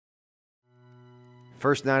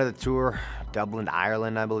First night of the tour, Dublin,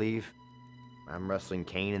 Ireland, I believe. I'm wrestling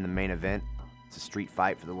Kane in the main event. It's a street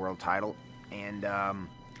fight for the world title. And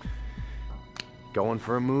going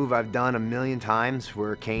for a move I've done a million times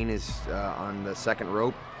where Kane is on the second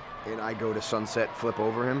rope and I go to sunset flip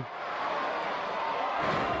over him.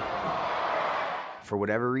 For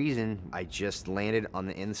whatever reason, I just landed on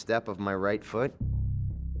the instep of my right foot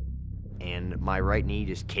and my right knee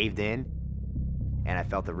just caved in and I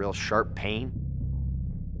felt a real sharp pain.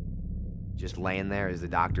 Just laying there as the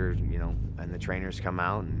doctor, you know, and the trainers come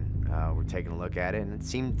out and we're taking a look at it and it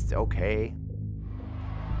seemed okay.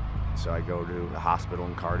 So I go to the hospital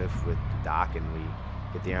in Cardiff with Doc and we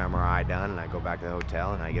get the MRI done and I go back to the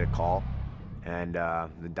hotel and I get a call and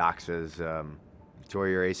the doc says, you tore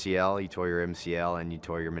your ACL, you tore your MCL, and you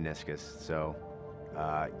tore your meniscus. So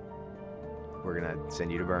we're gonna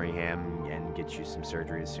send you to Birmingham and get you some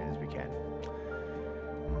surgery as soon as we can.